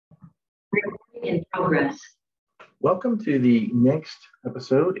In progress. Welcome to the next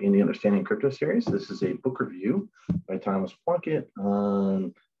episode in the Understanding Crypto series. This is a book review by Thomas Plunkett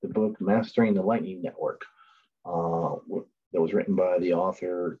on the book Mastering the Lightning Network that was written by the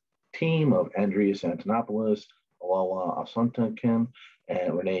author team of Andreas, Antonopoulos, Olaoluwa, Osuntokun,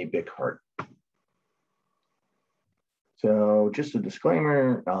 and Rene, Pickhardt. So just a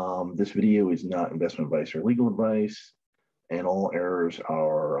disclaimer, this video is not investment advice or legal advice, and all errors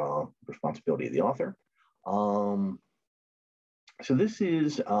are responsibility of the author. So this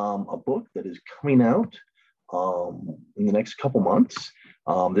is a book that is coming out in the next couple months.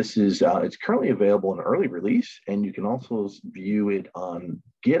 It's currently available in early release, and you can also view it on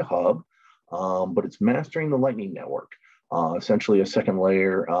GitHub, but it's Mastering the Lightning Network, essentially a second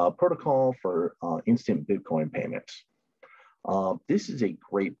layer protocol for instant Bitcoin payments. This is a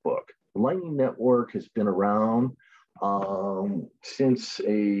great book. The Lightning Network has been around since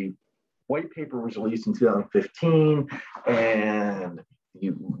a white paper was released in 2015, and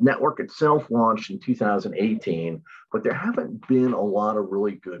the network itself launched in 2018, but there haven't been a lot of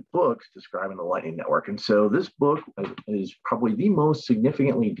really good books describing the Lightning Network. And so this book is probably the most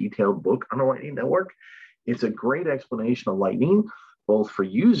significantly detailed book on the Lightning Network. It's a great explanation of Lightning, both for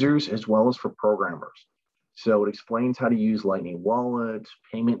users as well as for programmers. So it explains how to use Lightning wallets,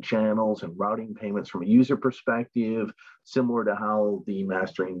 payment channels, and routing payments from a user perspective, similar to how the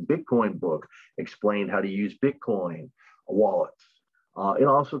Mastering Bitcoin book explained how to use Bitcoin wallets. It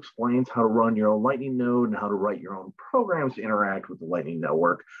also explains how to run your own Lightning node and how to write your own programs to interact with the Lightning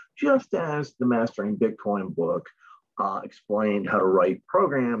Network, just as the Mastering Bitcoin book explained how to write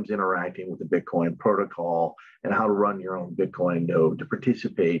programs interacting with the Bitcoin protocol and how to run your own Bitcoin node to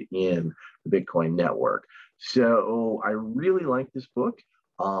participate in the Bitcoin network. So I really like this book,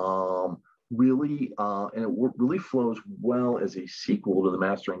 and it really flows well as a sequel to the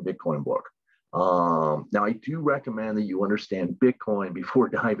Mastering Bitcoin book. Now, I do recommend that you understand Bitcoin before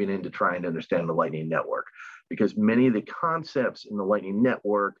diving into trying to understand the Lightning Network, because many of the concepts in the Lightning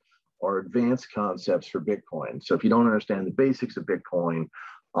Network are advanced concepts for Bitcoin. So if you don't understand the basics of Bitcoin,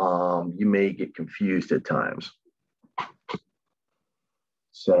 you may get confused at times.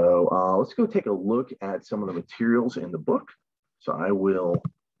 So let's go take a look at some of the materials in the book. So I will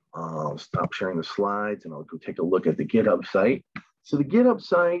stop sharing the slides and I'll go take a look at the GitHub site. So the GitHub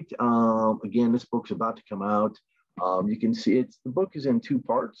site, again, this book's about to come out. You can see the book is in two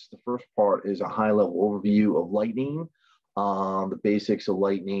parts. The first part is a high-level overview of Lightning, the basics of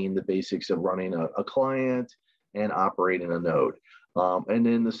Lightning, the basics of running a client and operating a node. And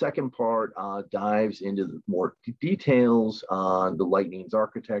then the second part dives into the more details on the Lightning's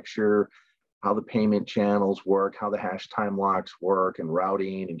architecture, how the payment channels work, how the hash time locks work, and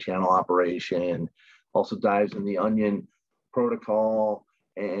routing and channel operation. Also dives in the Onion protocol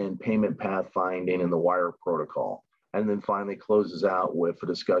and payment path finding and the Wire protocol. And then finally closes out with a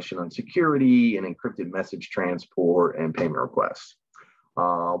discussion on security and encrypted message transport and payment requests.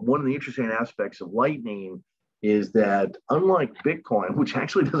 One of the interesting aspects of Lightning is that, unlike Bitcoin, which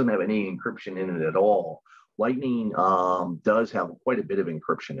actually doesn't have any encryption in it at all, Lightning does have quite a bit of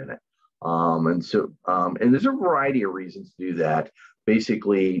encryption in it. And there's a variety of reasons to do that.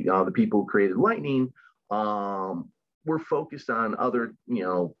 Basically, the people who created Lightning were focused on other,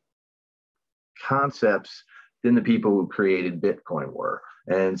 concepts than the people who created Bitcoin were.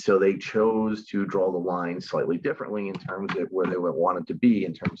 And so they chose to draw the line slightly differently in terms of where they would want it to be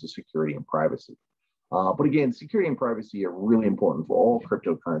in terms of security and privacy. But again, security and privacy are really important for all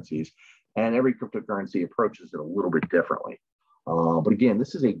cryptocurrencies, and every cryptocurrency approaches it a little bit differently. But again,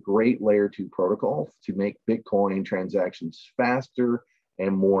 this is a great layer 2 protocol to make Bitcoin transactions faster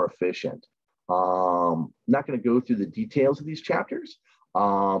and more efficient. Not going to go through the details of these chapters,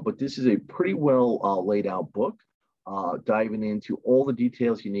 but this is a pretty well laid out book, diving into all the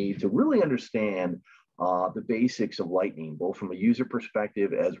details you need to really understand the basics of Lightning, both from a user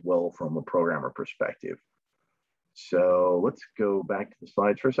perspective as well from a programmer perspective. So let's go back to the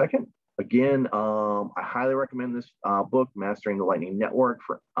slides for a second. Again, I highly recommend this book, Mastering the Lightning Network,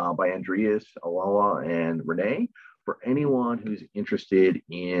 by Andreas, Olaoluwa, and Rene, for anyone who's interested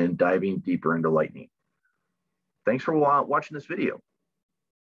in diving deeper into Lightning. Thanks for watching this video.